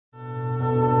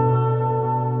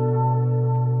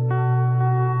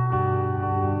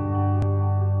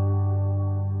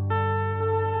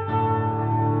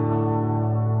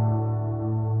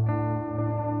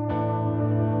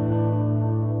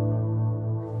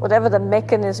whatever the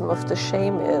mechanism of the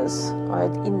shame is,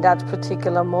 right, in that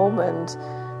particular moment,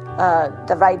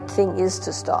 the right thing is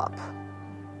to stop.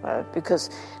 Right?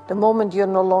 Because the moment you're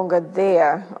no longer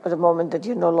there, or the moment that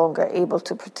you're no longer able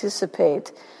to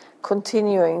participate,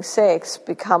 continuing sex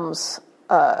becomes,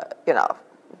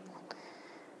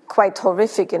 quite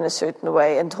horrific in a certain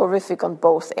way, and horrific on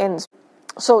both ends.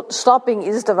 So stopping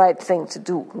is the right thing to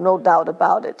do, no doubt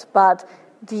about it. But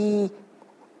the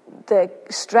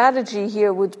strategy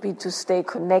here would be to stay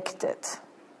connected.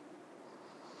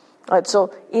 Right,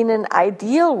 so in an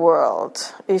ideal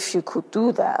world, if you could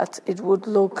do that, it would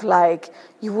look like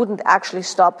you wouldn't actually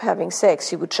stop having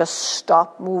sex, you would just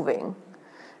stop moving.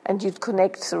 And you'd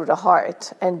connect through the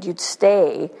heart, and you'd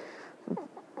stay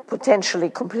potentially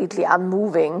completely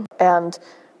unmoving and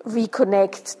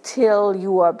reconnect till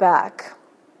you are back,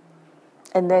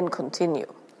 and then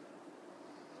continue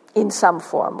in some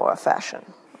form or fashion.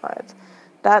 Right?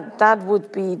 That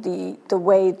would be the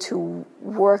way to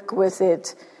work with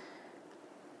it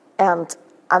and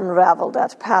unravel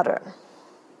that pattern,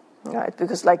 right?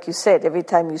 Because like you said, every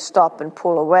time you stop and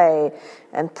pull away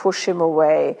and push him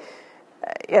away,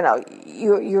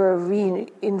 you're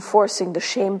reinforcing the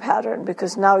shame pattern,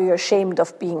 because now you're ashamed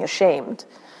of being ashamed,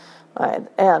 right?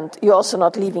 And you're also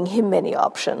not leaving him many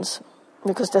options,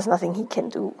 because there's nothing he can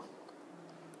do,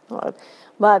 right?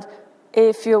 But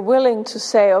if you're willing to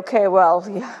say, okay, well,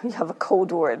 you have a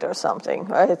code word or something,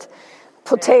 right?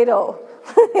 Potato.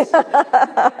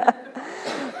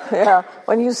 Yeah,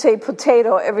 when you say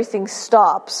potato, everything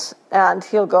stops, and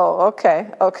he'll go,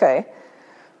 okay,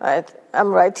 right? I'm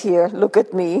right here. Look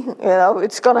at me.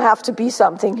 It's going to have to be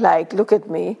something like, look at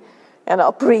me,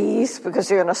 breathe, because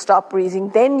you're going to stop breathing.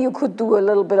 Then you could do a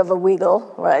little bit of a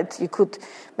wiggle, right? You could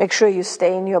make sure you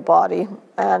stay in your body,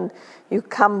 and you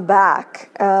come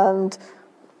back, and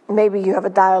maybe you have a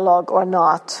dialogue or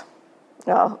not,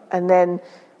 and then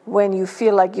when you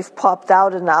feel like you've popped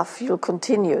out enough, you'll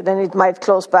continue. Then it might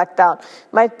close back down.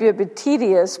 Might be a bit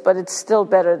tedious, but it's still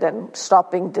better than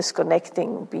stopping,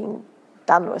 disconnecting, being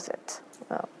done with it.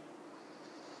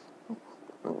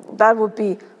 That would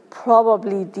be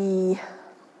probably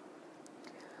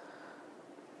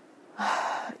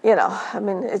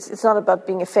it's not about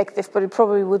being effective, but it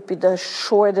probably would be the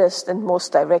shortest and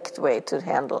most direct way to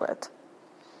handle it.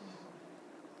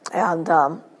 And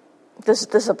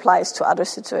this applies to other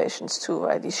situations too,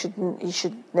 right? You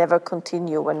should never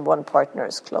continue when one partner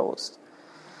is closed.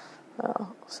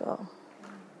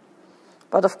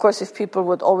 But of course, if people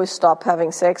would always stop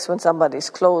having sex when somebody's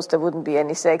closed, there wouldn't be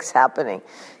any sex happening.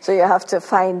 So you have to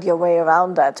find your way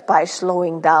around that by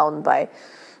slowing down, by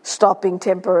stopping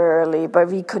temporarily, by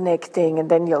reconnecting, and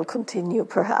then you'll continue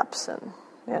perhaps,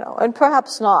 and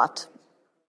perhaps not.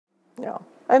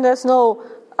 And there's no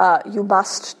you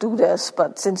must do this,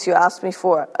 but since you asked me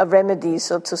for a remedy,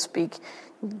 so to speak,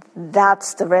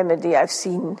 that's the remedy I've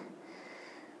seen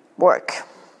work.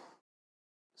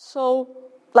 So,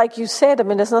 like you said,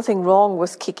 there's nothing wrong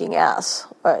with kicking ass,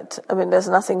 right? There's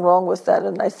nothing wrong with that,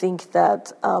 and I think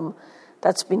that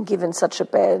that's been given such a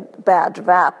bad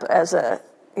rap as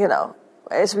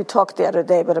as we talked the other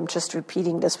day, but I'm just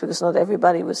repeating this because not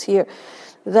everybody was here,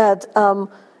 that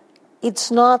it's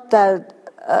not that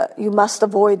you must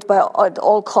avoid at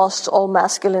all costs all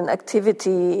masculine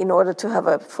activity in order to have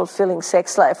a fulfilling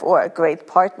sex life or a great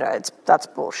partner. That's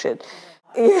bullshit.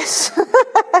 Yes.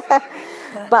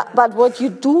 But what you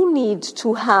do need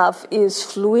to have is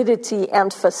fluidity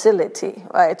and facility,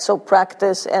 right? So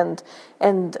practice and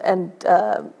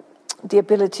the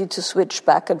ability to switch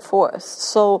back and forth.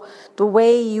 So the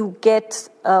way you get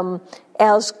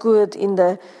as good in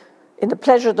the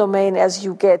pleasure domain as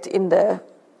you get in the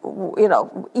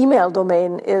email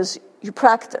domain is you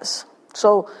practice.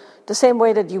 So the same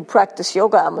way that you practice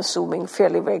yoga, I'm assuming,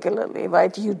 fairly regularly,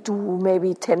 right? You do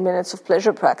maybe 10 minutes of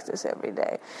pleasure practice every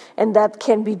day. And that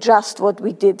can be just what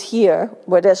we did here,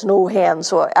 where there's no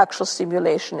hands or actual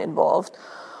stimulation involved.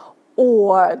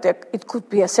 Or it could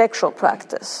be a sexual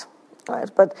practice,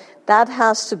 right? But that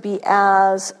has to be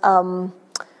as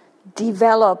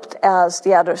developed as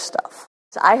the other stuff.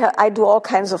 So I do all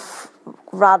kinds of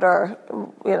rather,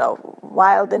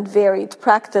 wild and varied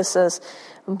practices,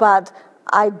 but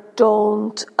I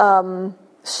don't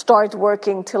start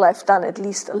working till I've done at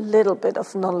least a little bit of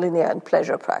nonlinear and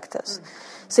pleasure practice,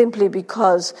 simply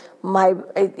because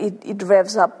it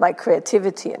revs up my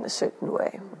creativity in a certain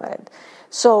way, right?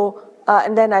 So,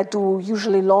 and then I do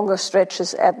usually longer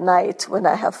stretches at night when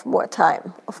I have more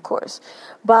time, of course.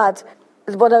 But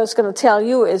what I was going to tell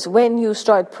you is when you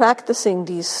start practicing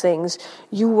these things,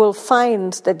 you will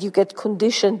find that you get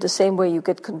conditioned the same way you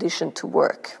get conditioned to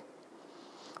work.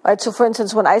 right? So for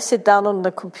instance, when I sit down on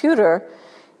the computer,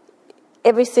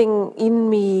 everything in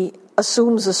me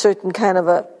assumes a certain kind of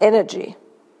a energy,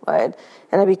 right?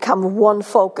 And I become one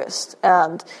focused,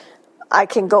 and I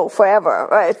can go forever,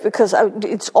 right? Because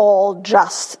it's all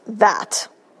just that.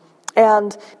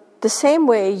 And the same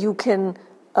way you can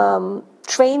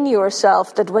train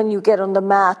yourself that when you get on the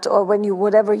mat or when you,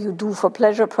 whatever you do for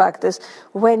pleasure practice,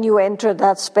 when you enter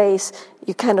that space,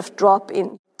 you kind of drop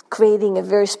in, creating a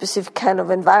very specific kind of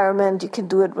environment. You can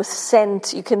do it with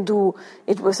scent. You can do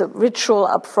it with a ritual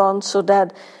up front so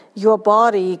that your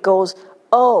body goes,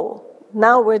 oh,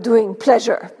 now we're doing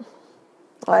pleasure,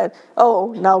 right?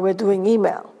 Oh, now we're doing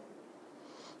email.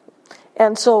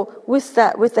 And so with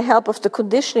that, with the help of the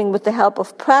conditioning, with the help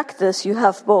of practice, you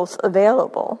have both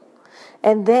available.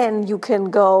 And then you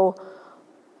can go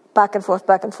back and forth,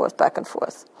 back and forth, back and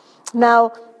forth.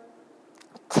 Now,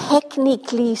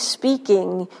 technically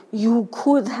speaking, you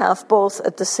could have both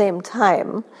at the same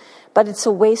time, but it's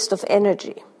a waste of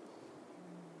energy.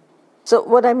 So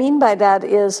what I mean by that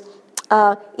is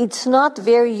it's not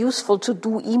very useful to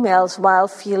do emails while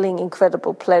feeling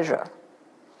incredible pleasure.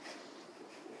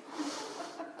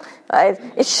 Right?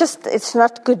 It's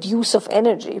not good use of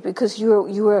energy because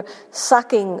you're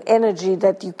sucking energy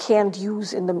that you can't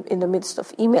use in the midst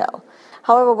of email.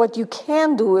 However, what you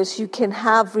can do is you can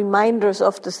have reminders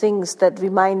of the things that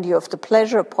remind you of the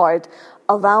pleasure part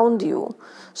around you,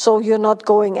 so you're not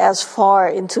going as far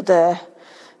into the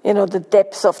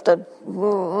depths of the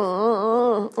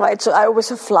right. So I always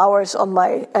have flowers on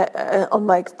my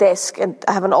desk, and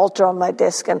I have an altar on my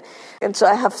desk, and so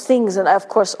I have things, and I of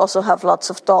course also have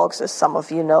lots of dogs, as some of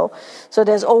you know. So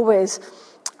there's always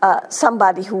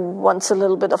somebody who wants a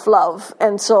little bit of love,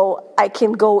 and so I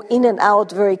can go in and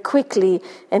out very quickly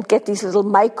and get these little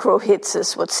micro hits,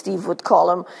 is what Steve would call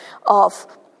them, of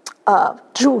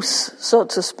juice, so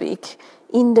to speak,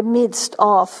 in the midst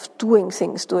of doing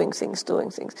things.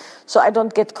 So I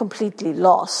don't get completely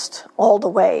lost all the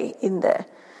way in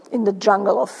the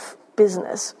jungle of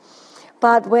business.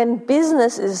 But when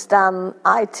business is done,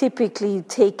 I typically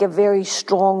take a very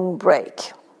strong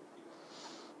break.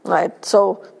 Right?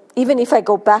 So even if I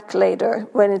go back later,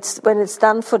 when it's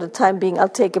done for the time being, I'll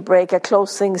take a break, I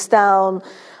close things down,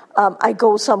 I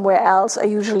go somewhere else. I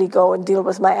usually go and deal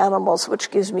with my animals,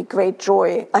 which gives me great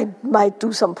joy. I might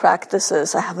do some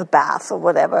practices. I have a bath or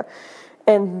whatever.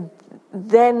 And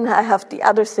then I have the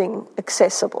other thing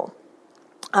accessible.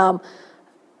 And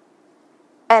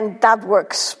that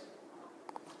works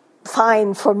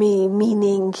fine for me,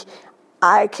 meaning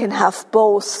I can have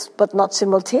both, but not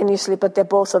simultaneously, but they're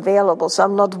both available. So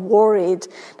I'm not worried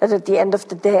that at the end of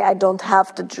the day I don't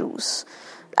have the juice.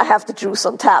 I have the juice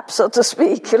on tap, so to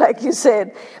speak, like you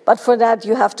said. But for that,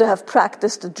 you have to have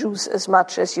practiced the juice as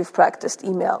much as you've practiced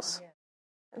emails.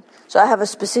 So I have a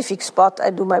specific spot I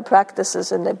do my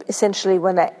practices, and essentially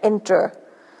when I enter,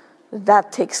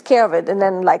 that takes care of it. And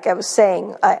then, like I was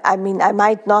saying, I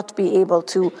might not be able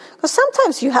to, because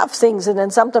sometimes you have things, and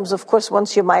then sometimes, of course,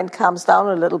 once your mind calms down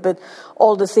a little bit,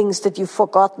 all the things that you've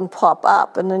forgotten pop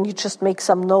up, and then you just make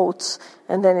some notes,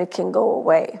 and then it can go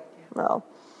away. Well,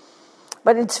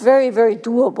 but it's very, very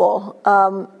doable.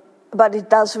 But it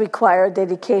does require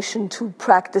dedication to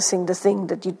practicing the thing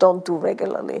that you don't do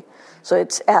regularly. So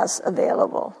it's as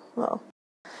available. Well,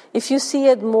 if you see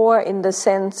it more in the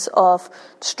sense of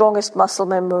strongest muscle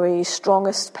memory,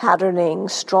 strongest patterning,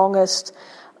 strongest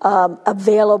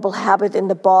available habit in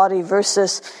the body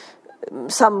versus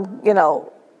some,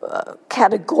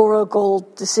 categorical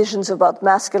decisions about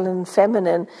masculine and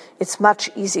feminine, it's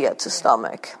much easier to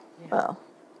stomach. Well,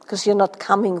 because you're not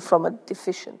coming from a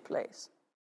deficient place.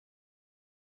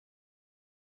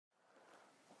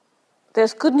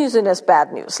 There's good news and there's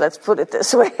bad news, let's put it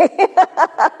this way.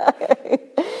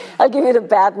 I'll give you the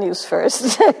bad news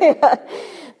first.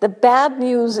 The bad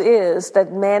news is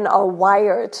that men are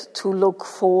wired to look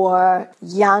for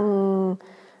young,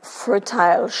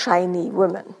 fertile, shiny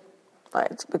women,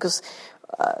 right? Because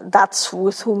that's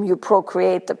with whom you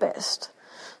procreate the best.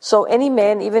 So any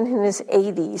man, even in his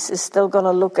 80s, is still going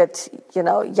to look at,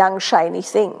 young, shiny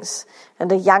things. And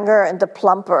the younger and the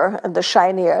plumper and the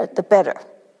shinier, the better.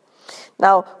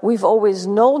 Now, we've always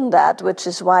known that, which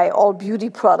is why all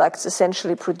beauty products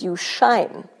essentially produce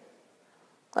shine,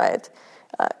 right?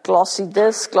 Glossy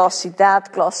this, glossy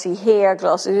that, glossy hair,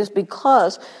 glossy this,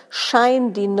 because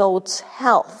shine denotes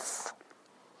health.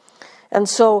 And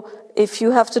so if you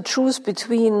have to choose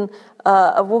between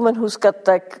a woman who's got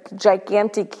like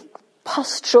gigantic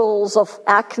pustules of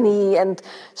acne and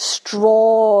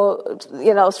straw,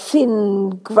 thin,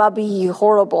 grubby,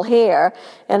 horrible hair,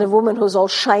 and a woman who's all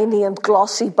shiny and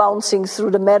glossy bouncing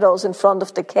through the meadows in front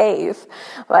of the cave,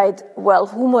 right? Well,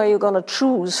 whom are you going to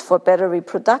choose for better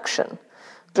reproduction?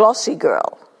 Glossy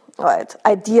girl, right?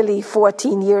 Ideally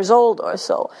 14 years old or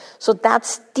so. So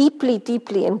that's deeply,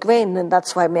 deeply ingrained, and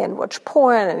that's why men watch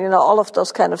porn and, all of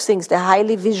those kind of things. They're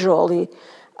highly visually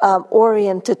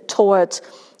oriented towards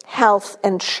health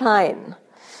and shine.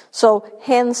 So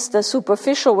hence the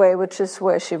superficial way, which is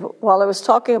where while I was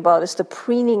talking about, is the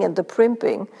preening and the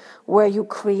primping, where you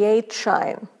create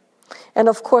shine. And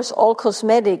of course, all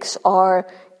cosmetics are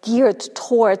geared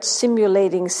towards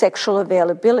simulating sexual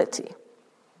availability,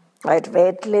 right?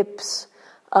 Red lips,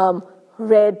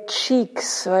 red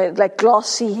cheeks, right? Like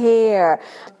glossy hair,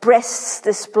 breasts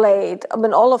displayed. I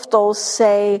mean, all of those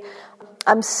say,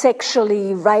 I'm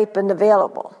sexually ripe and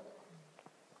available.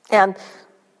 And,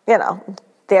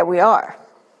 there we are.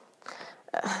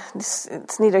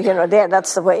 It's neither here nor there.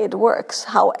 That's the way it works.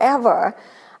 However,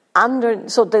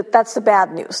 that's the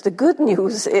bad news. The good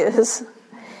news is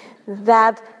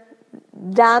that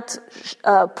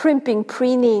primping,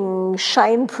 preening,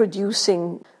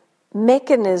 shine-producing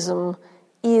mechanism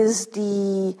is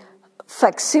the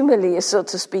facsimile, so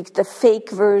to speak, the fake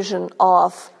version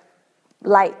of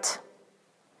light,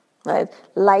 right?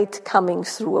 Light coming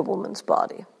through a woman's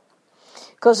body.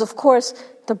 Because, of course,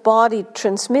 the body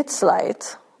transmits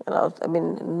light,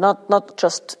 not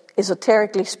just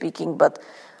esoterically speaking, but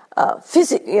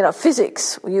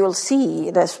physics. You'll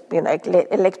see there's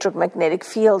electromagnetic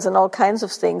fields and all kinds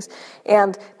of things.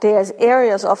 And there's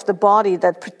areas of the body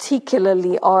that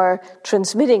particularly are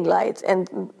transmitting light.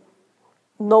 And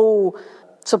no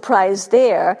surprise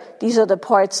there, these are the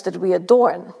parts that we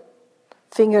adorn.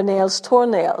 Fingernails,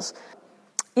 toenails,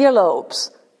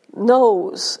 earlobes,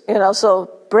 nose,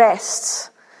 so breasts,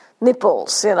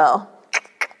 nipples, so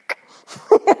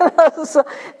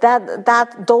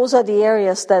those are the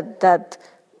areas that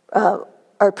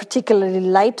are particularly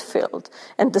light filled,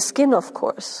 and the skin, of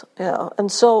course, and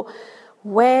so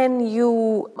when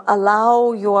you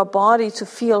allow your body to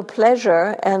feel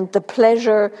pleasure, and the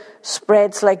pleasure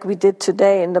spreads like we did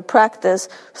today in the practice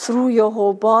through your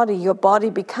whole body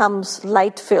becomes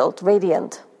light filled,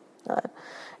 radiant. Right?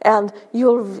 And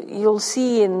you'll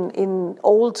see in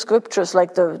old scriptures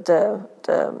like the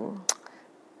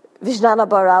Vijnana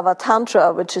Bhairava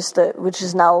Tantra, which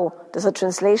is now, there's a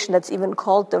translation that's even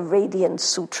called the Radiance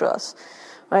Sutras,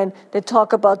 right? They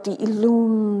talk about the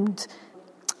illumined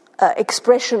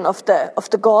expression of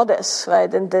the goddess,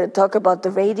 right? And they talk about the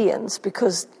radiance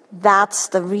because that's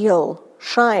the real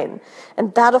shine,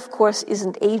 and that, of course,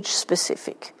 isn't age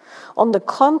specific. On the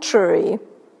contrary,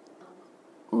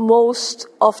 most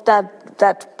of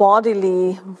that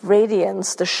bodily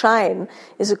radiance, the shine,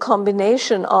 is a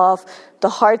combination of the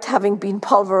heart having been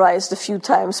pulverized a few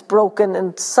times, broken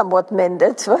and somewhat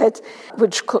mended, right?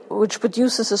 Which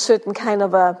produces a certain kind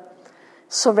of a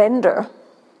surrender,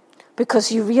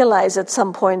 because you realize at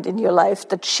some point in your life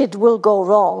that shit will go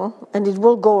wrong, and it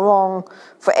will go wrong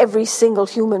for every single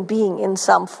human being in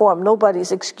some form.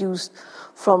 Nobody's excused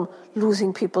from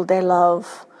losing people they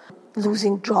love,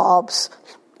 losing jobs,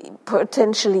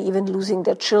 potentially even losing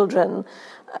their children.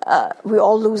 We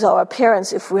all lose our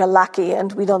parents if we're lucky,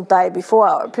 and we don't die before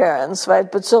our parents,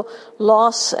 right? But so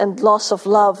loss of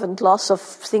love and loss of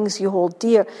things you hold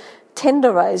dear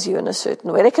tenderize you in a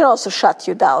certain way. They can also shut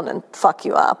you down and fuck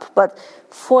you up. But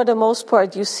for the most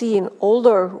part, you see in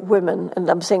older women, and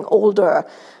I'm saying older,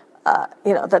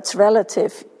 that's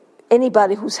relative.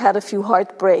 Anybody who's had a few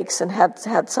heartbreaks and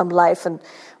had some life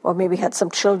or maybe had some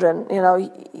children,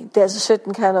 there's a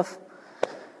certain kind of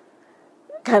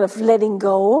letting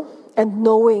go and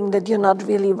knowing that you're not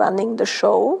really running the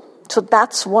show. So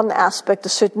that's one aspect, a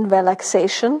certain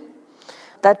relaxation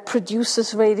that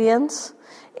produces radiance.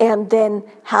 And then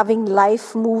having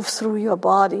life move through your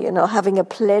body, having a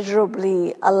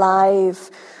pleasurably alive,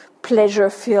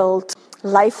 pleasure-filled,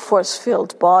 life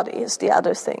force-filled body is the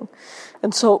other thing.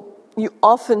 And so you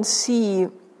often see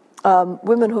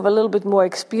women who have a little bit more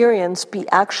experience be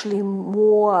actually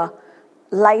more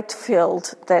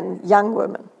light-filled than young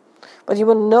women. But you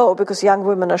wouldn't know because young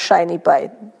women are shiny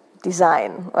by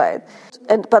design, right?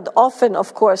 But often,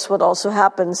 of course, what also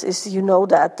happens is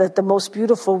that the most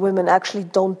beautiful women actually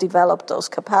don't develop those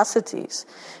capacities.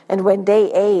 And when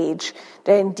they age,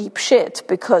 they're in deep shit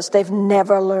because they've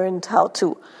never learned how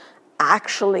to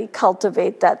actually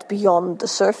cultivate that beyond the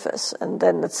surface. And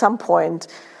then at some point,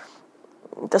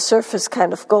 the surface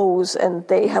kind of goes and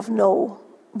they have no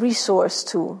resource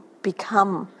to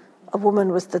become a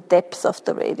woman with the depth of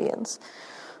the radiance.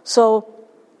 So,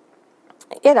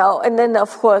 and then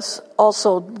of course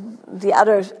also the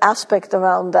other aspect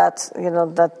around that,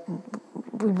 that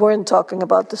we weren't talking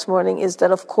about this morning is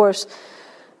that of course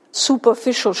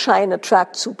superficial shine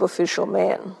attracts superficial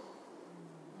men.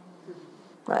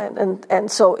 Right?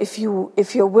 And so if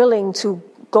you're willing to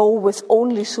go with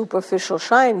only superficial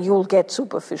shine, you'll get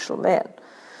superficial men.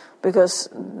 Because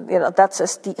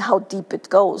that's how deep it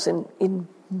goes in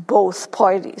both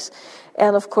parties.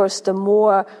 And of course the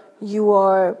more you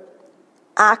are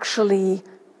actually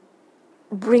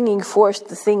bringing forth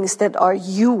the things that are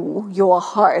your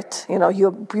heart,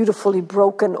 your beautifully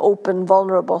broken, open,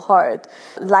 vulnerable heart,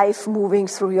 life moving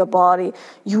through your body,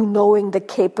 you knowing the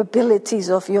capabilities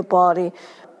of your body,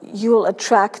 you'll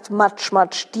attract much,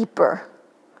 much deeper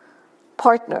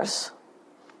partners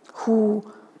who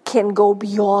can go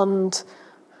beyond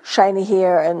shiny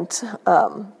hair and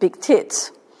big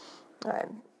tits. Right.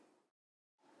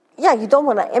 Yeah, you don't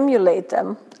want to emulate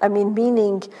them.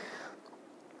 Meaning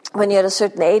when you're at a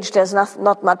certain age, there's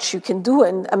not much you can do.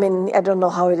 And I don't know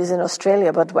how it is in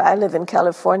Australia, but where I live in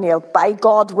California, by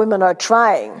God, women are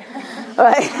trying,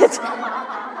 right?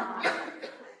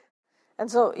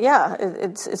 And so, yeah,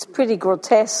 it's pretty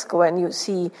grotesque when you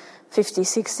see 50,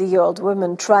 60-year-old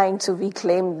women trying to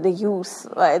reclaim the youth,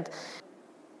 right?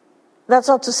 That's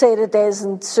not to say that there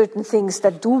isn't certain things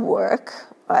that do work,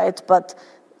 right? But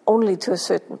only to a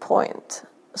certain point.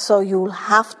 So you'll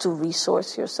have to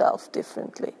resource yourself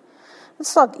differently.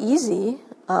 It's not easy.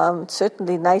 It's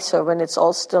certainly nicer when it's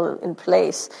all still in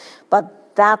place.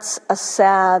 But that's a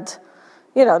sad,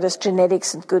 there's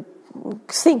genetics and good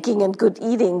thinking and good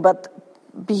eating, but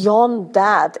beyond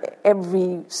that,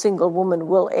 every single woman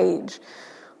will age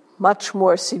much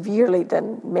more severely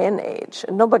than men age.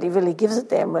 And nobody really gives a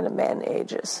damn when a man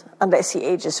ages, unless he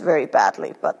ages very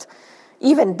badly. But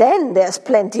even then, there's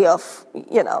plenty of,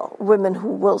 women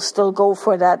who will still go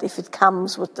for that if it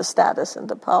comes with the status and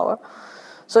the power.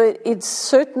 So it's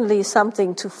certainly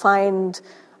something to find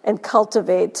and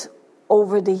cultivate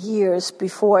over the years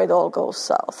before it all goes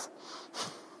south.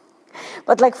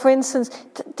 But like, for instance,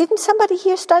 didn't somebody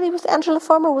here study with Angela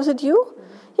Farmer? Was it you?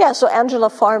 Mm-hmm. Yeah, so Angela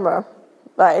Farmer,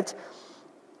 right?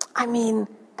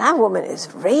 That woman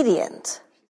is radiant.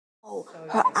 Oh,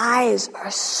 her eyes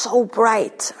are so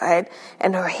bright, right?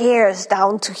 And her hair is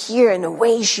down to here, and the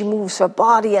way she moves her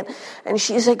body, and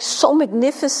she's like so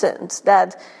magnificent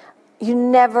that you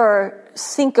never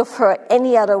think of her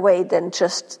any other way than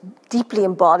just deeply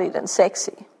embodied and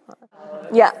sexy.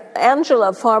 Yeah,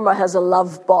 Angela Farmer has a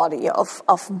love body of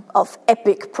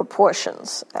epic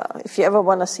proportions. If you ever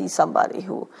want to see somebody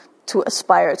to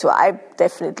aspire to, I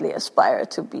definitely aspire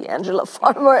to be Angela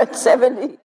Farmer at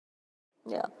 70.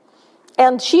 Yeah.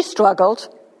 And she struggled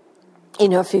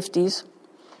in her 50s.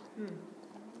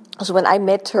 So when I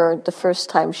met her the first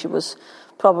time, she was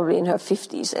probably in her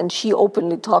 50s, and she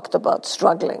openly talked about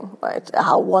struggling, right?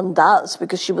 How one does,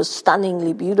 because she was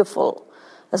stunningly beautiful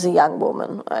as a young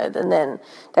woman, right? And then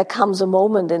there comes a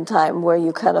moment in time where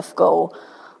you kind of go,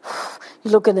 you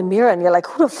look in the mirror and you're like,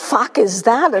 who the fuck is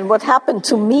that? And what happened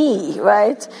to me,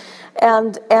 right?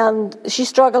 And she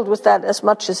struggled with that as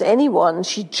much as anyone.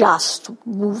 She just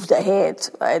moved ahead,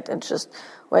 right? And just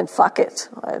went, fuck it,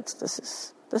 right? This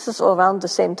is around the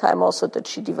same time also that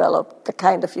she developed the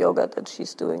kind of yoga that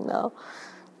she's doing now,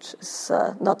 which is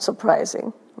not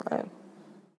surprising, right?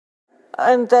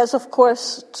 And there's, of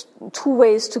course, two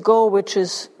ways to go, which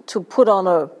is to put on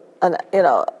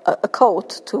a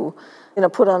coat, to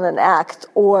put on an act,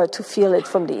 or to feel it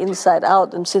from the inside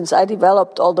out. And since I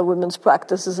developed all the women's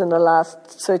practices in the last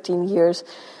 13 years,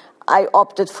 I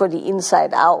opted for the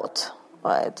inside out,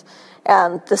 right?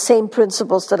 And the same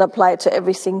principles that apply to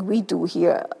everything we do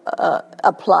here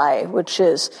apply, which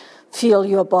is feel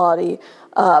your body,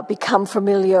 become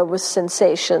familiar with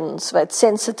sensations, right?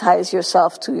 Sensitize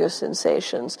yourself to your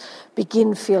sensations.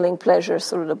 Begin feeling pleasure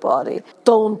through the body.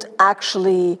 Don't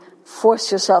actually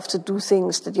force yourself to do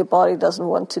things that your body doesn't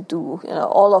want to do.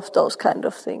 All of those kind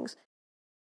of things.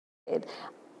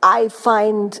 I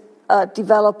find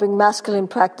developing masculine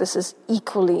practices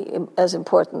equally as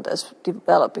important as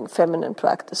developing feminine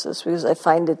practices, because I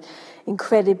find it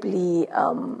incredibly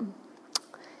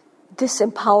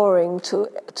disempowering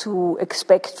to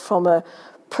expect from a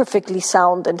perfectly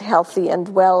sound and healthy and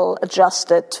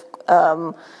well-adjusted,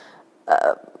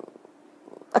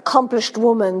 accomplished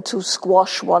woman to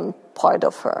squash one part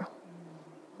of her,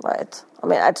 right?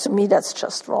 To me, that's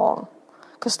just wrong.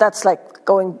 Because that's like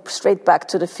going straight back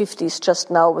to the 50s just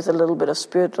now with a little bit of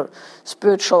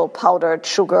spiritual powdered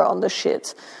sugar on the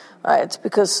shit, right?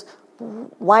 Because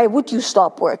why would you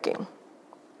stop working?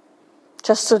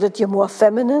 Just so that you're more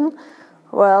feminine?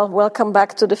 Well, welcome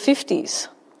back to the 50s.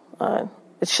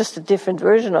 It's just a different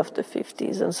version of the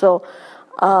 50s. And so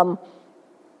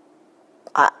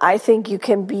I think you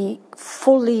can be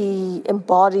fully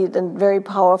embodied and very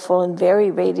powerful and very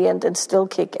radiant and still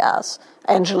kick ass.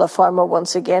 Angela Farmer,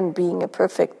 once again, being a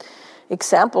perfect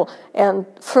example. And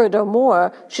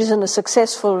furthermore, she's in a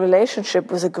successful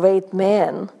relationship with a great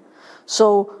man.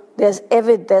 So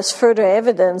there's further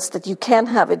evidence that you can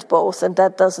have it both, and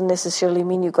that doesn't necessarily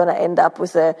mean you're going to end up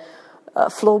with a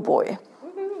flow boy,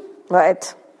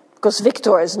 right? Because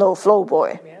Victor is no flow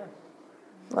boy. Yeah.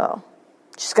 No.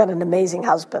 She's got an amazing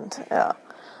husband. Yeah,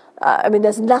 I mean,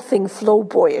 there's nothing flow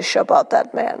boyish about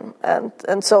that man,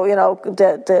 and so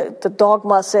the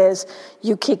dogma says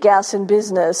you kick ass in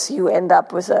business, you end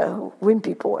up with a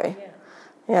wimpy boy.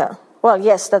 Yeah. Well,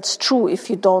 yes, that's true if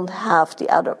you don't have the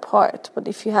other part, but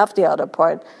if you have the other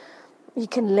part, you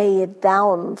can lay it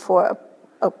down for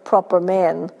a proper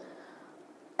man,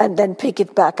 and then pick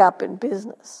it back up in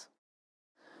business.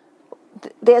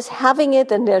 There's having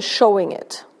it and there's showing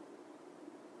it.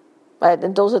 Right?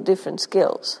 And those are different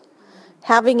skills.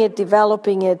 Having it,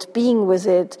 developing it, being with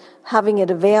it, having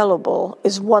it available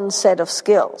is one set of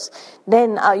skills.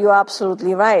 Then you're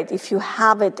absolutely right. If you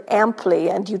have it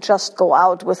amply and you just go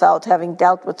out without having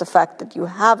dealt with the fact that you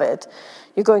have it,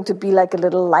 you're going to be like a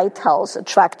little lighthouse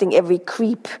attracting every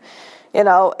creep,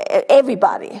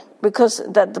 everybody. Because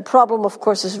the problem, of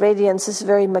course, is radiance is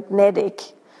very magnetic.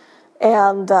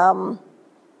 And,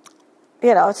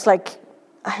 it's like,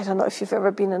 I don't know if you've ever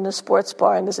been in a sports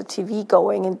bar and there's a TV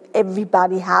going and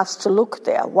everybody has to look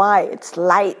there. Why? It's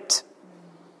light.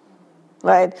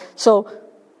 Right? So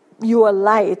your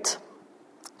light,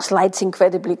 light's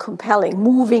incredibly compelling.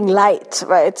 Moving light,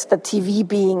 right? The TV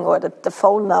being, or the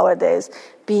phone nowadays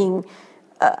being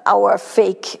our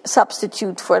fake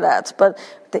substitute for that. But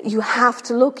you have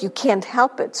to look. You can't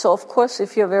help it. So, of course,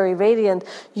 if you're very radiant,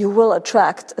 you will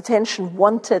attract attention,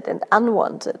 wanted and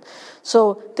unwanted.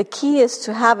 So the key is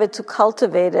to have it, to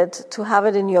cultivate it, to have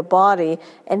it in your body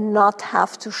and not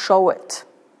have to show it.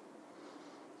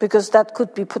 Because that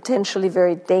could be potentially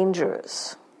very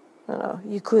dangerous.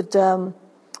 You could, in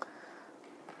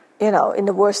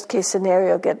the worst case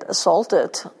scenario, get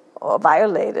assaulted or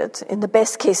violated. In the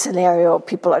best case scenario,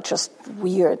 people are just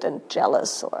weird and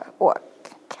jealous or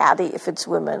catty if it's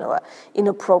women, or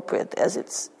inappropriate as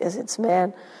it's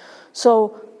men.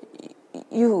 So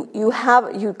you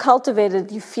cultivate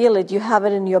it, you feel it, you have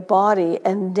it in your body,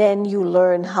 and then you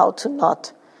learn how to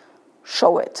not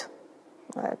show it.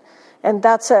 Right? And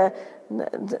it's a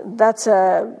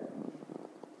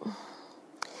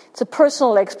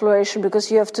personal exploration,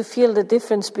 because you have to feel the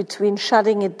difference between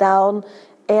shutting it down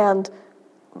and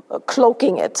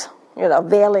cloaking it,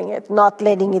 veiling it, not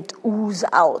letting it ooze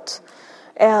out.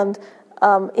 And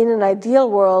in an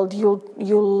ideal world,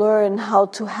 you'll learn how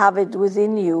to have it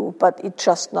within you, but it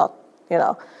just not,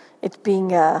 it being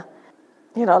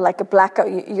like a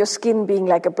blackout, your skin being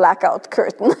like a blackout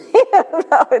curtain.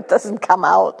 It doesn't come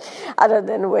out other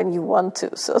than when you want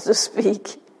to, so to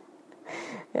speak.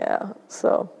 Yeah,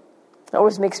 so it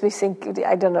always makes me think,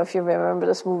 I don't know if you remember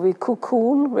this movie,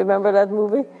 Cocoon, remember that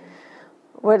movie?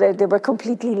 Where they were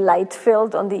completely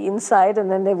light-filled on the inside,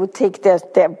 and then they would take their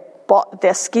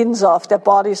their skins off, their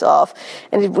bodies off,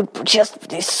 and it would just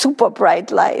be super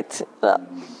bright light.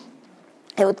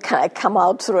 It would kind of come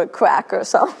out through a crack or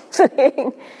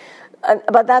something.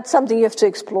 But that's something you have to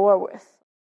explore with.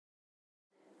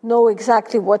 Know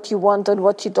exactly what you want and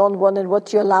what you don't want and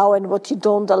what you allow and what you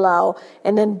don't allow.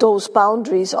 And then those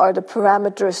boundaries are the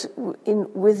parameters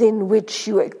within which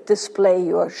you display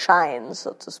your shine,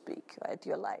 so to speak, right?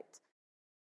 Your light.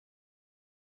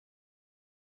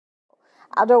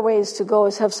 Other ways to go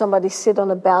is have somebody sit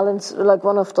on a balance, like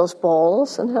one of those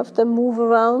balls, and have them move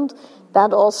around.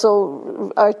 That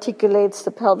also articulates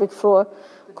the pelvic floor,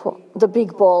 the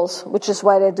big balls, which is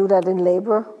why they do that in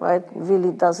labor, right? It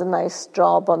really does a nice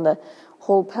job on the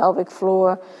whole pelvic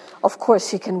floor. Of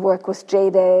course, you can work with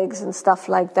jade eggs and stuff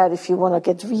like that if you want to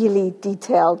get really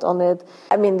detailed on it.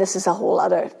 I mean, this is a whole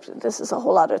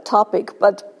other topic,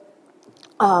 but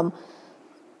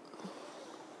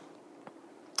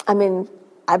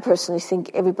I personally think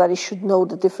everybody should know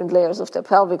the different layers of their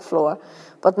pelvic floor,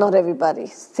 but not everybody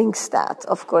thinks that,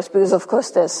 of course, because, of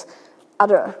course, there's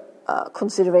other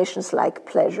considerations like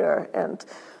pleasure and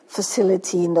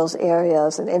facility in those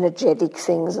areas and energetic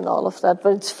things and all of that.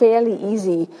 But it's fairly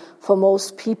easy for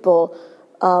most people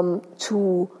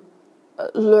to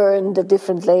learn the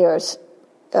different layers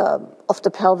of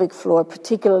the pelvic floor,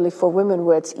 particularly for women,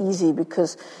 where it's easy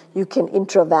because you can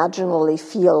intravaginally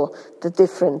feel the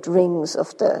different rings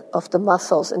of the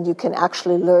muscles, and you can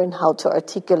actually learn how to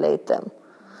articulate them.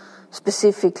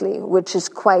 specifically, which is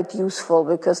quite useful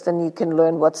because then you can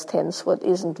learn what's tense, what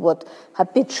isn't, what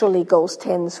habitually goes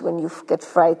tense when you get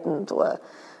frightened or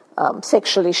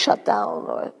sexually shut down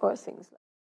or things like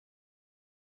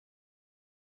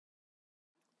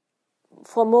that.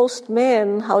 For most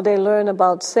men, how they learn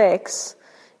about sex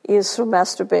is through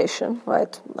masturbation,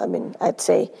 right? I mean, I'd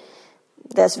say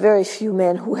there's very few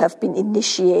men who have been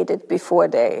initiated before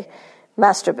they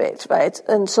masturbate, right?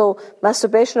 And so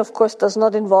masturbation, of course, does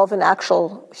not involve an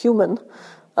actual human,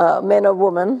 man or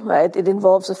woman, right? It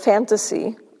involves a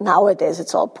fantasy. Nowadays,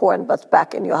 it's all porn, but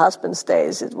back in your husband's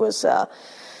days, it was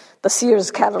the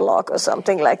Sears catalog or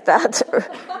something like that.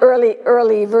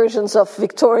 early versions of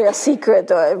Victoria's Secret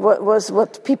was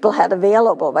what people had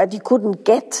available, right? You couldn't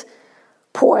get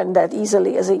porn that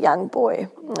easily as a young boy.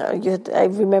 I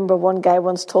remember one guy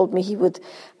once told me he would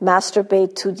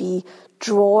masturbate to the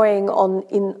drawing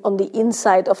on the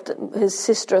inside of his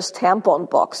sister's tampon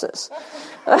boxes.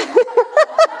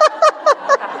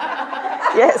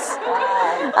 Yes,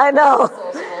 I know.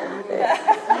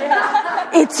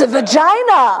 It's a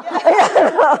vagina,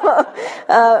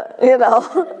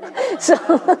 So,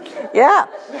 yeah,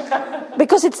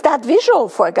 because it's that visual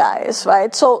for guys,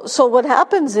 right? So what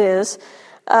happens is,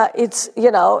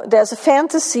 there's a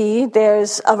fantasy,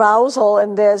 there's arousal,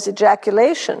 and there's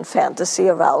ejaculation. Fantasy,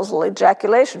 arousal,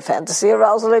 ejaculation. Fantasy,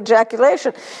 arousal,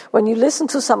 ejaculation. When you listen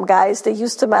to some guys, they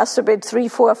used to masturbate 3,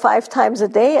 4, 5 times a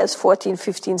day as 14,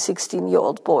 15,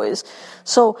 16-year-old boys.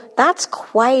 So that's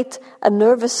quite a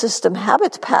nervous system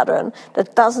habit pattern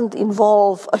that doesn't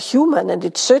involve a human, and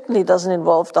it certainly doesn't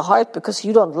involve the heart because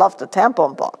you don't love the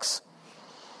tampon box,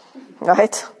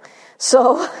 right?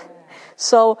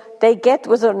 So they get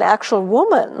with an actual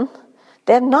woman,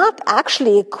 they're not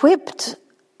actually equipped,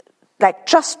 like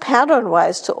just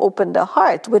pattern-wise, to open their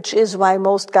heart, which is why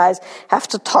most guys have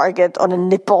to target on a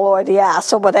nipple or the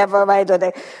ass or whatever, right? Or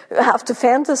they have to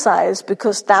fantasize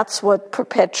because that's what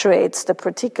perpetuates the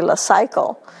particular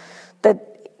cycle that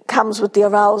comes with the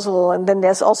arousal. And then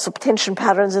there's also tension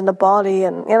patterns in the body.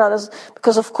 And,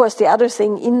 because of course the other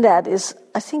thing in that is,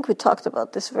 I think we talked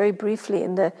about this very briefly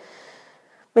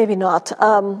maybe not.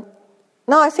 No,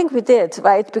 I think we did,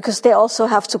 right? Because they also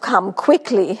have to come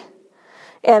quickly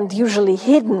and usually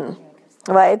hidden,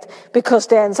 right? Because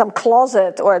they're in some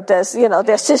closet or their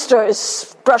sister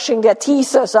is brushing their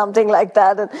teeth or something like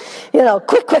that. And,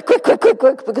 quick,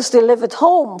 because they live at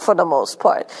home for the most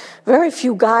part. Very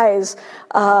few guys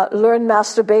learn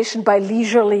masturbation by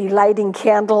leisurely lighting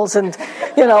candles and,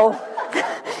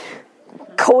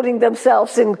 coating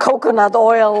themselves in coconut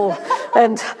oil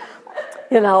and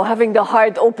having the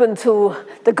heart open to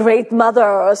the Great Mother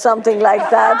or something like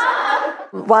that,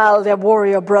 while their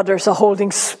warrior brothers are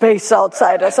holding space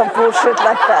outside or some bullshit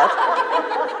like that.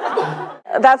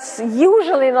 That's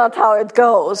usually not how it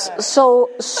goes. So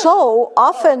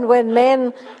often when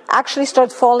men actually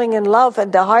start falling in love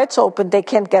and their heart's open, they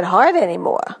can't get hard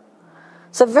anymore.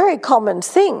 It's a very common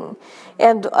thing.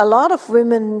 And a lot of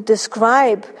women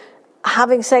describe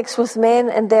having sex with men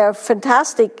and they're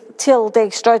fantastic till they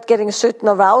start getting a certain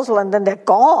arousal and then they're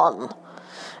gone.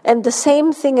 And the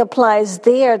same thing applies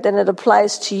there than it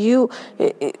applies to you.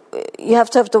 You have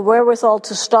to have the wherewithal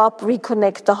to stop,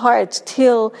 reconnect the heart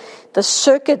till the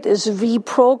circuit is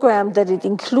reprogrammed that it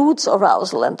includes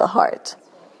arousal and the heart.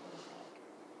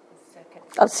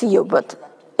 I'll see you, but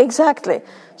exactly.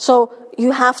 So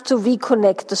you have to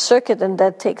reconnect the circuit and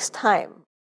that takes time.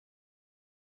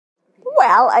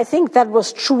 Well, I think that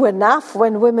was true enough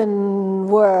when women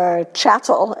were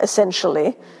chattel,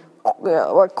 essentially,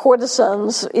 or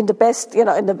courtesans in the best, in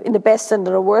the best and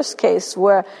the worst case,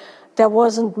 where there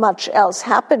wasn't much else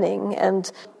happening,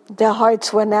 and their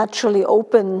hearts were naturally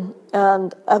open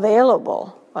and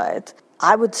available, right?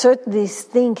 I would certainly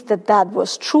think that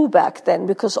was true back then,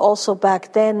 because also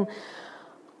back then,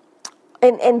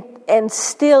 and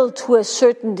still to a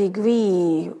certain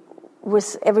degree,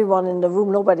 with everyone in the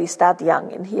room, nobody's that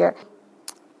young in here.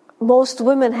 Most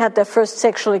women had their first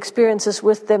sexual experiences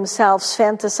with themselves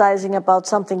fantasizing about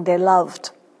something they loved,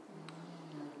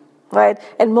 right?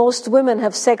 And most women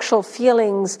have sexual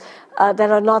feelings that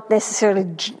are not necessarily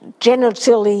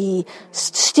genitally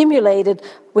stimulated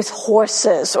with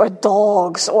horses or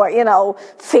dogs or,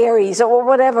 fairies or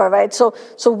whatever, right? So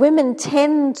women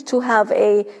tend to have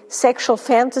a sexual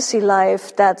fantasy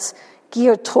life that's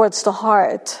geared towards the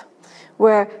heart,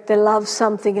 where they love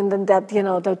something and then that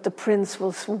the prince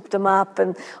will swoop them up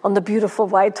and on the beautiful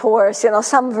white horse,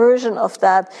 some version of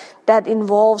that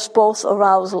involves both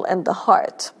arousal and the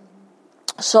heart.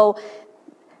 So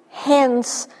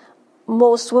hence,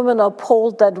 most women are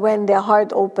told that when their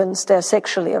heart opens, they're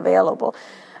sexually available.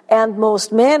 And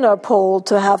most men are polled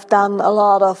to have done a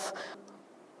lot of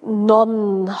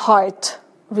non-heart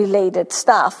related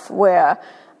stuff where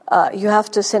you have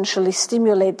to essentially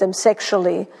stimulate them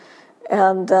sexually,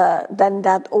 and then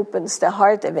that opens the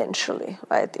heart eventually,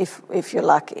 right, if you're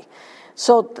lucky.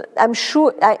 So I'm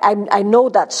sure, I know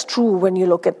that's true when you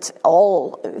look at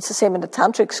it's the same in the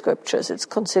tantric scriptures, it's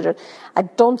considered. I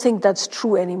don't think that's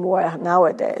true anymore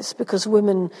nowadays, because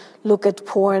women look at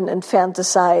porn and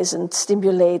fantasize and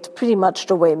stimulate pretty much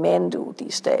the way men do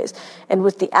these days. And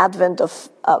with the advent of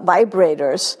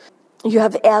vibrators, you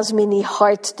have as many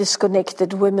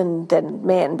heart-disconnected women than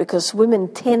men, because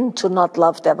women tend to not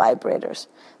love their vibrators.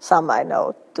 Some I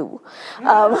know do.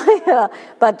 Yeah,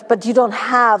 but you don't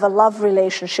have a love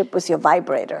relationship with your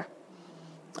vibrator,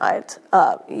 right?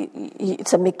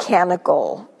 It's a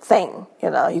mechanical thing,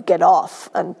 you get off,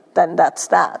 and then that's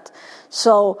that.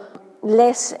 So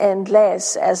less and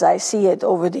less, as I see it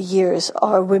over the years,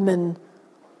 are women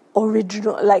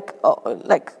original,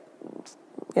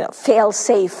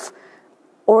 fail-safe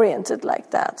oriented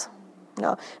like that.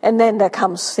 And then there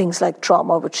comes things like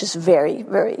trauma, which is very,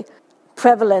 very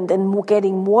prevalent and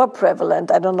getting more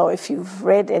prevalent. I don't know if you've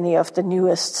read any of the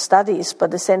newest studies,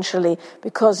 but essentially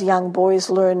because young boys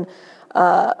learn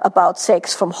about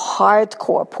sex from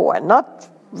hardcore porn, not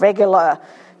regular,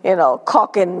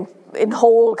 cock in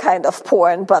hole kind of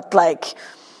porn, but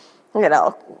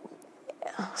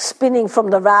spinning from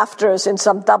the rafters in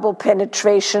some double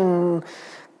penetration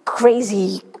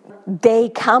crazy. They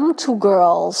come to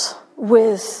girls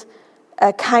with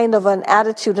a kind of an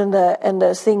attitude and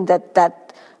a thing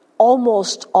that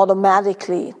almost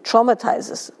automatically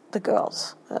traumatizes the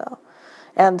girls.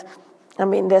 And I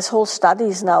mean, there's whole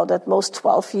studies now that most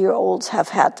 12-year-olds have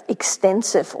had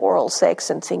extensive oral sex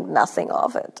and think nothing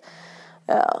of it.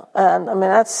 And I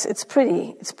mean, it's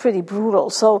pretty brutal.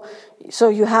 So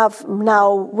you have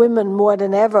now women more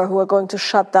than ever who are going to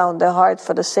shut down their heart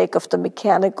for the sake of the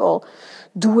mechanical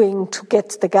doing to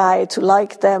get the guy to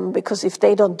like them, because if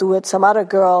they don't do it, some other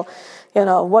girl,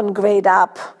 one grade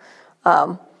up,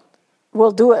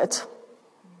 will do it,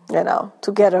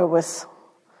 together with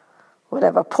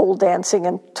whatever, pole dancing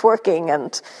and twerking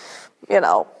and,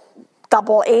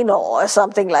 double anal or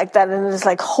something like that. And it's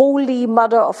like, holy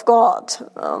mother of God.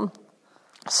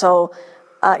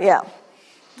 Yeah.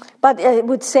 But I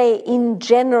would say in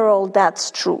general,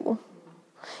 that's true.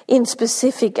 In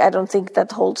specific, I don't think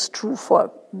that holds true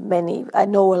for many. I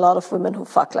know a lot of women who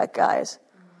fuck like guys.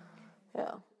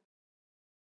 Yeah.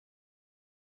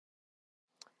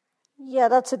 Yeah,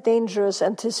 that's a dangerous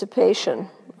anticipation,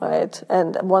 right?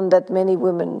 And one that many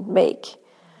women make,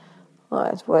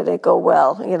 right? Where they go,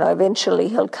 well, eventually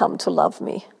he'll come to love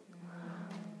me.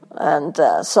 And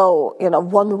so,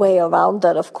 one way around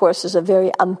that, of course, is a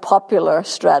very unpopular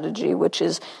strategy, which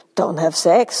is don't have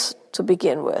sex to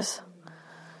begin with.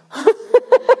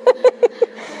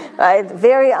 Right?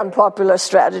 Very unpopular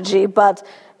strategy, but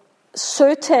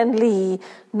certainly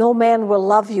no man will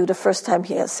love you the first time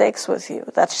he has sex with you.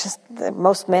 That's just,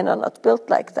 most men are not built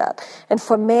like that. And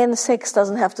for men, sex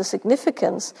doesn't have the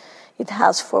significance it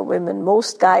has for women.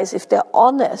 Most guys, if they're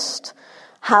honest,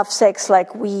 have sex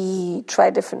like we try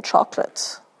different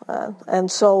chocolates. And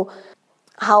so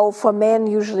how for men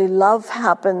usually love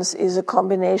happens is a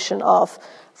combination of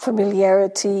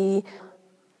familiarity,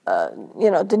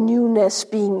 the newness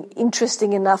being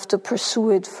interesting enough to pursue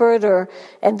it further,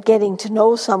 and getting to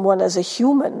know someone as a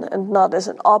human and not as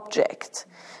an object.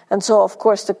 And so, of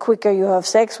course, the quicker you have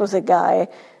sex with a guy,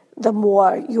 the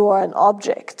more you are an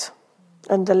object,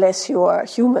 and the less you are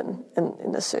human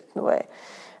in a certain way.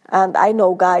 And I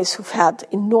know guys who've had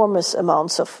enormous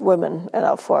amounts of women,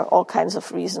 for all kinds of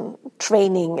reasons,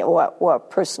 training or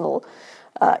personal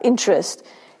interest,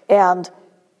 and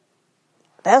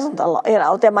there isn't a lot,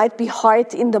 there might be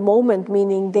heart in the moment,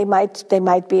 meaning they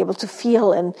might be able to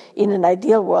feel, and in an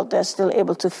ideal world, they're still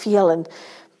able to feel and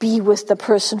be with the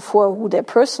person for who their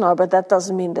person are, but that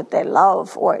doesn't mean that they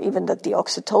love, or even that the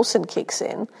oxytocin kicks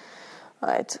in,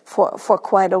 right, for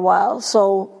quite a while.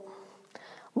 So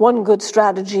one good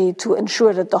strategy to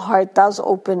ensure that the heart does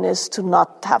open is to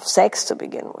not have sex to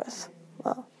begin with.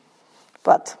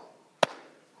 But,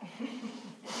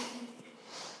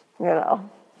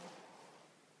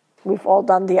 we've all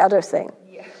done the other thing.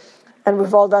 Yeah. And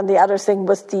we've all done the other thing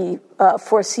with the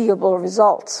foreseeable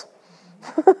results.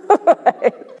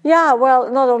 Right? Yeah,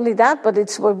 well, not only that, but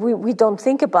it's what we don't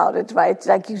think about it, right?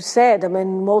 Like you said, I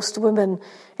mean, most women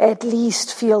at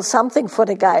least feel something for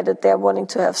the guy that they're wanting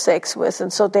to have sex with,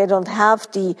 and so they don't have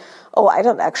I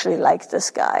don't actually like this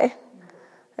guy.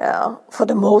 For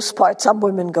the most part, some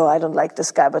women go, I don't like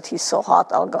this guy, but he's so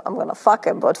hot, I'm going to fuck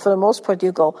him. But for the most part,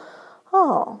 you go,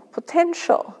 oh,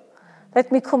 potential.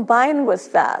 Let me combine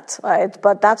with that, right?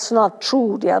 But that's not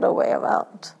true the other way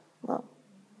around. No.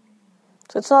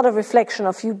 So it's not a reflection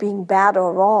of you being bad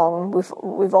or wrong.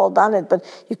 We've all done it, but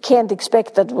you can't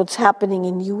expect that what's happening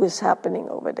in you is happening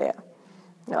over there.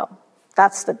 No,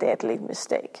 that's the deadly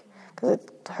mistake, because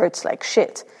it hurts like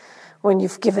shit when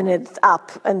you've given it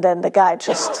up and then the guy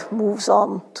just moves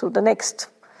on to the next,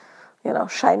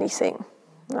 shiny thing.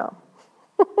 No.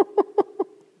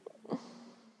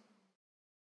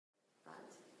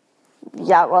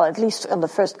 Yeah, well, at least on the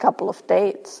first couple of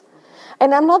dates.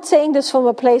 And I'm not saying this from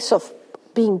a place of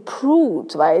being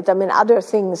prude, right? I mean, other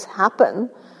things happen,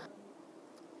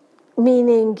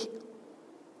 meaning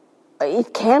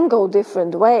it can go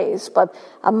different ways, but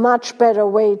a much better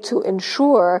way to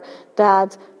ensure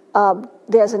that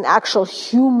there's an actual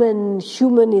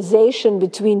humanization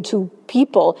between two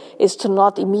people is to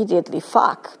not immediately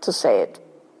fuck, to say it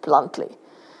bluntly.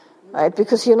 Right?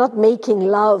 Because you're not making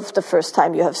love the first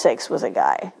time you have sex with a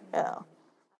guy.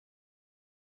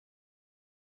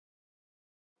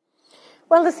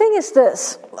 Well, the thing is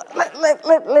this.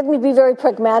 Let me be very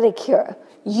pragmatic here.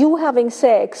 You having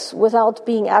sex without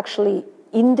being actually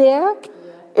in there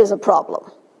is a problem.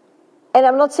 And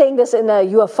I'm not saying this in a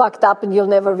you are fucked up and you'll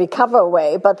never recover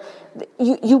way, but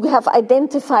you have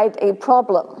identified a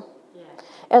problem.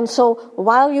 And so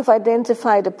while you've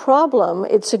identified a problem,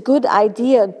 it's a good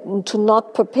idea to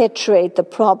not perpetuate the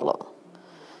problem.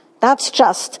 That's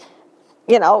just,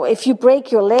 if you break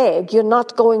your leg, you're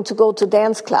not going to go to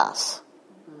dance class.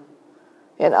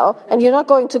 And you're not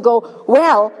going to go,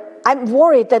 well, I'm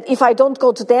worried that if I don't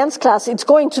go to dance class, it's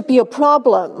going to be a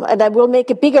problem, and I will make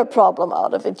a bigger problem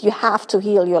out of it. You have to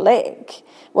heal your leg.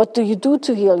 What do you do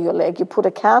to heal your leg? You put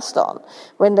a cast on.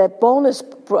 When that bone is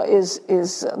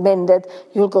mended,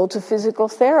 you'll go to physical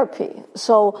therapy.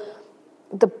 So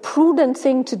the prudent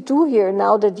thing to do here,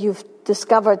 now that you've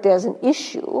discovered there's an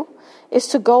issue, is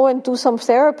to go and do some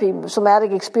therapy.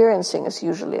 Somatic experiencing is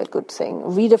usually a good thing.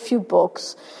 Read a few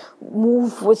books,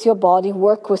 move with your body,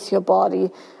 work with your body.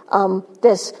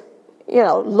 There's,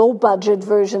 low-budget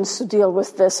versions to deal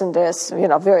with this, and there's,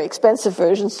 very expensive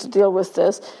versions to deal with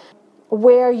this,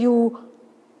 where you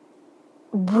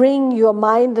bring your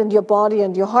mind and your body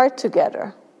and your heart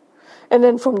together. And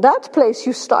then from that place,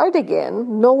 you start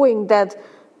again, knowing that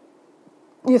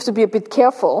you have to be a bit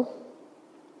careful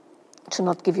to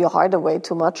not give your heart away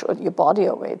too much or your body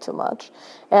away too much.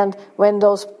 And when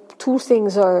those two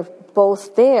things are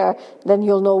both there, then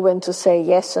you'll know when to say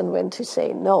yes and when to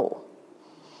say no.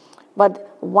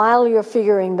 But while you're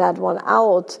figuring that one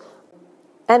out,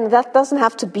 and that doesn't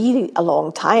have to be a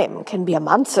long time, it can be a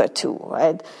month or two,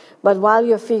 right? But while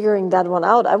you're figuring that one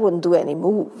out, I wouldn't do any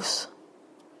moves.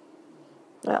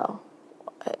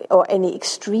 Or any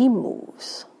extreme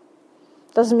moves.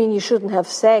 Doesn't mean you shouldn't have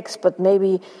sex, but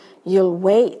maybe you'll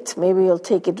wait. Maybe you'll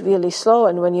take it really slow,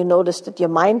 and when you notice that your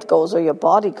mind goes or your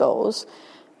body goes,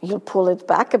 you'll pull it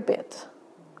back a bit.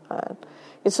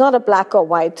 It's not a black or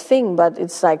white thing, but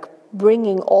it's like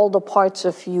bringing all the parts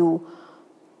of you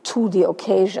to the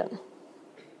occasion.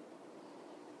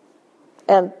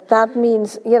 And that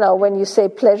means, when you say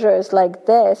pleasure is like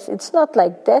death, it's not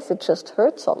like death, it just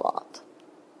hurts a lot.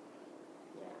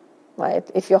 Right?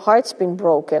 If your heart's been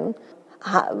broken,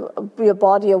 your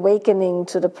body awakening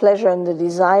to the pleasure and the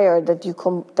desire that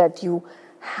you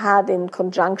had in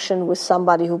conjunction with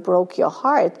somebody who broke your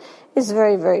heart is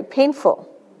very, very painful.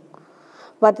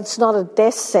 But it's not a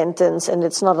death sentence and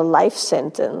it's not a life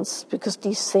sentence, because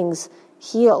these things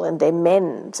heal and they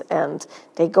mend and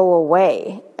they go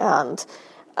away. And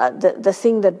the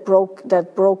thing that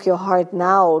broke your heart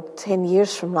now, 10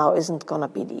 years from now, isn't going to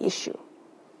be the issue.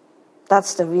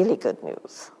 That's the really good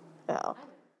news. So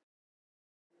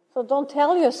don't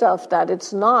tell yourself that.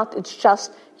 It's not. It's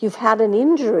just you've had an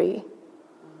injury.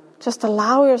 Just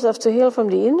allow yourself to heal from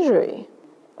the injury.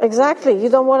 Exactly. You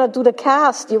don't want to do the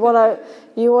cast. You want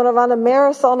to run a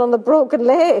marathon on a broken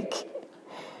leg.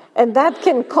 And that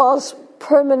can cause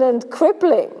permanent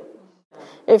crippling.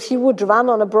 If you would run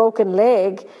on a broken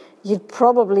leg, you'd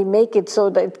probably make it so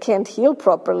that it can't heal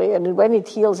properly. And when it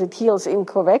heals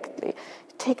incorrectly.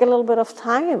 Take a little bit of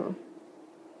time.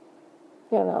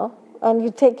 And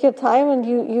you take your time and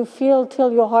you feel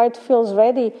till your heart feels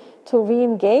ready to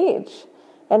re-engage.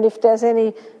 And if there's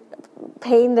any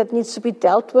pain that needs to be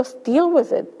dealt with, deal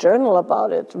with it. Journal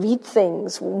about it. Read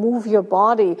things. Move your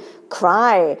body.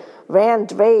 Cry.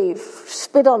 Rant, rave.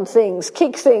 Spit on things.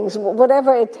 Kick things.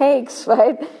 Whatever it takes,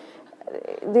 right?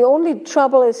 The only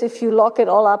trouble is if you lock it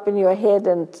all up in your head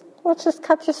and just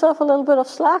cut yourself a little bit of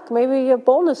slack. Maybe your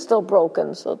bone is still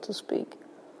broken, so to speak.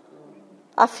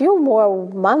 a few more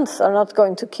months are not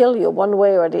going to kill you one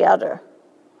way or the other.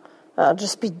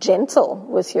 Just be gentle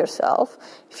with yourself.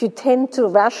 If you tend to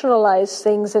rationalize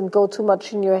things and go too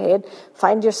much in your head,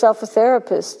 find yourself a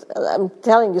therapist. I'm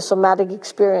telling you, somatic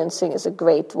experiencing is a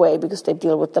great way because they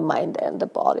deal with the mind and the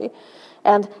body.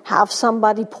 And have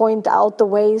somebody point out the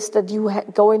ways that you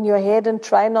go in your head and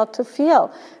try not to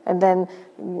feel. And then,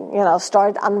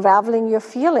 start unraveling your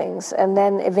feelings. And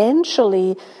then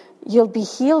eventually you'll be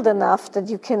healed enough that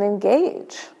you can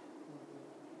engage.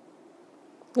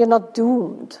 You're not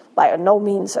doomed. By no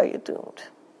means are you doomed.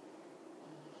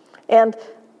 And,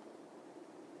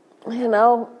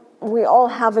 we all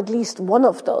have at least one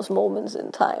of those moments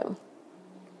in time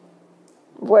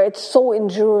where it's so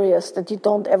injurious that you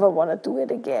don't ever want to do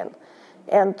it again.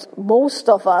 And most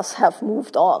of us have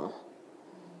moved on.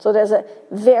 So there's a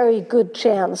very good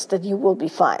chance that you will be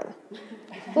fine.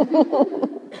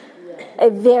 A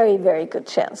very, very good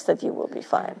chance that you will be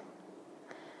fine.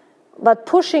 But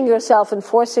pushing yourself and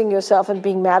forcing yourself and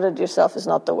being mad at yourself is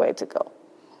not the way to go.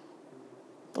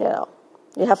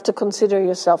 You have to consider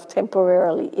yourself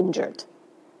temporarily injured.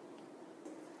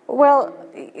 Well,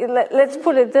 let's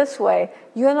put it this way.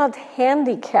 You're not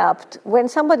handicapped. When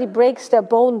somebody breaks their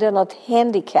bone, they're not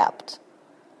handicapped.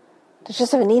 They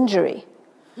just have an injury.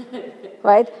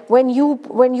 Right? When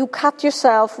you cut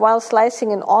yourself while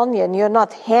slicing an onion, you're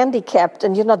not handicapped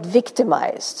and you're not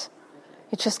victimized.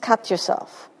 You just cut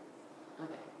yourself.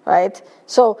 Right?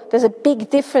 So there's a big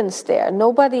difference there.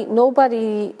 Nobody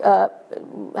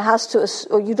has to,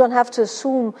 or you don't have to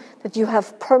assume that you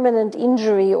have permanent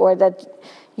injury or that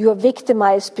you are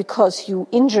victimized because you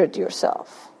injured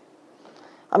yourself.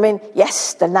 I mean,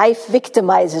 yes, the knife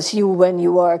victimizes you when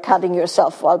you are cutting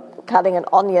yourself while cutting an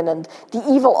onion, and the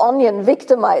evil onion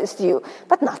victimized you,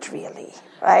 but not really,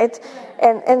 right?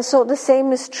 And so the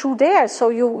same is true there. So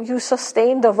you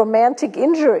sustained a romantic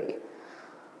injury.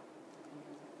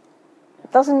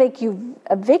 It doesn't make you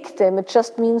a victim. It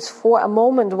just means for a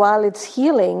moment while it's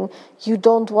healing, you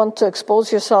don't want to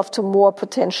expose yourself to more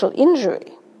potential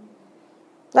injury.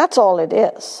 That's all it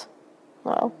is.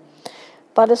 Well,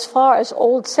 but as far as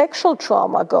old sexual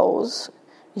trauma goes,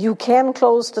 you can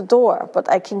close the door, but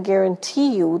I can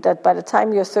guarantee you that by the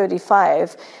time you're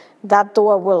 35, that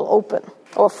door will open,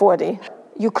 or 40.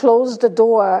 You close the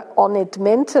door on it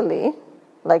mentally.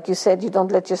 Like you said, you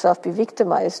don't let yourself be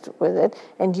victimized with it,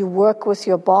 and you work with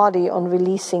your body on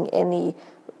releasing any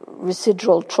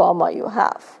residual trauma you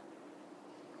have.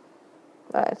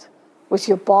 Right? With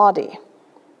your body.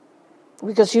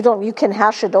 Because you can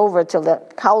hash it over till the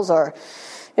cows are,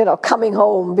 coming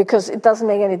home, because it doesn't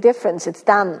make any difference, it's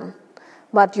done.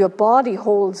 But your body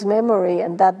holds memory,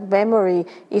 and that memory,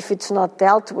 if it's not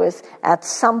dealt with, at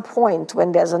some point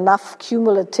when there's enough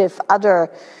cumulative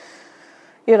other,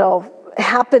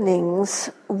 happenings,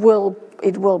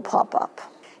 it will pop up.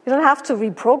 You don't have to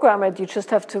reprogram it, you just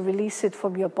have to release it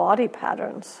from your body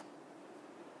patterns.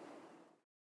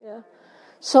 Yeah.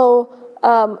 So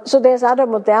there's other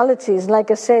modalities. Like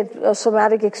I said,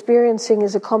 somatic experiencing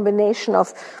is a combination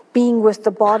of being with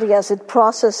the body as it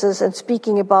processes and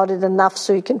speaking about it enough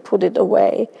so you can put it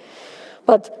away.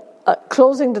 But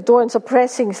closing the door and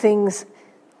suppressing things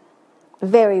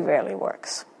very rarely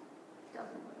works.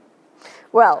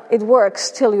 Well, it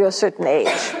works till you're a certain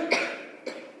age.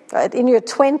 Right? In your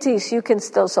 20s, you can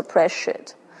still suppress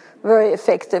shit very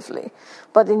effectively.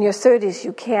 But in your 30s,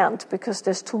 you can't, because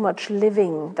there's too much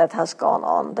living that has gone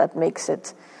on that makes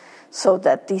it so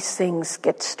that these things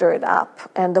get stirred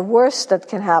up. And the worst that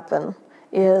can happen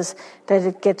is that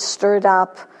it gets stirred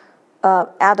up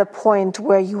at a point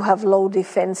where you have low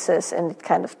defenses and it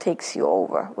kind of takes you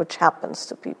over, which happens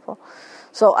to people.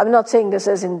 So I'm not saying this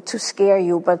as in to scare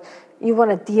you, but you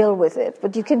want to deal with it.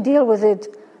 But you can deal with it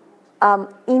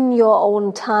in your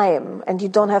own time, and you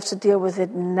don't have to deal with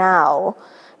it now.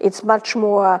 It's much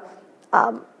more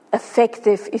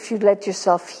effective if you let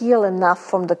yourself heal enough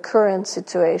from the current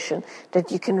situation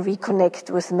that you can reconnect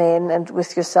with men and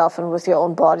with yourself and with your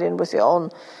own body and with your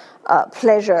own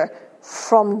pleasure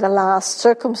from the last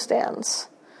circumstance.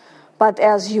 But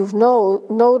as you've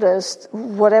noticed,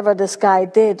 whatever this guy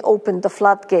did opened the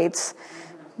floodgates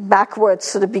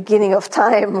backwards to the beginning of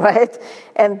time, right?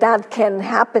 And that can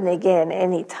happen again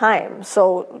any time.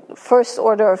 So first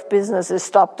order of business is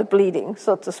stop the bleeding,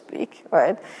 so to speak,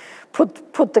 right?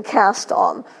 Put the cast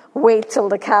on. Wait till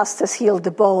the cast has healed the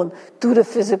bone. Do the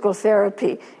physical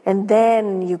therapy. And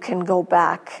then you can go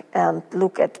back and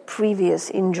look at previous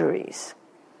injuries.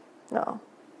 No.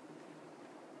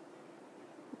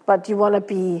 But you want to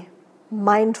be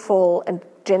mindful and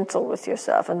gentle with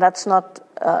yourself. And that's not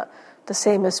the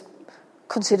same as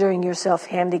considering yourself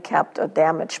handicapped or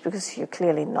damaged, because you're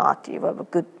clearly not. You have a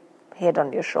good head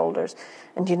on your shoulders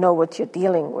and you know what you're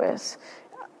dealing with.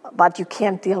 But you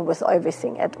can't deal with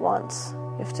everything at once.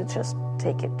 You have to just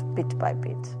take it bit by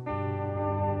bit.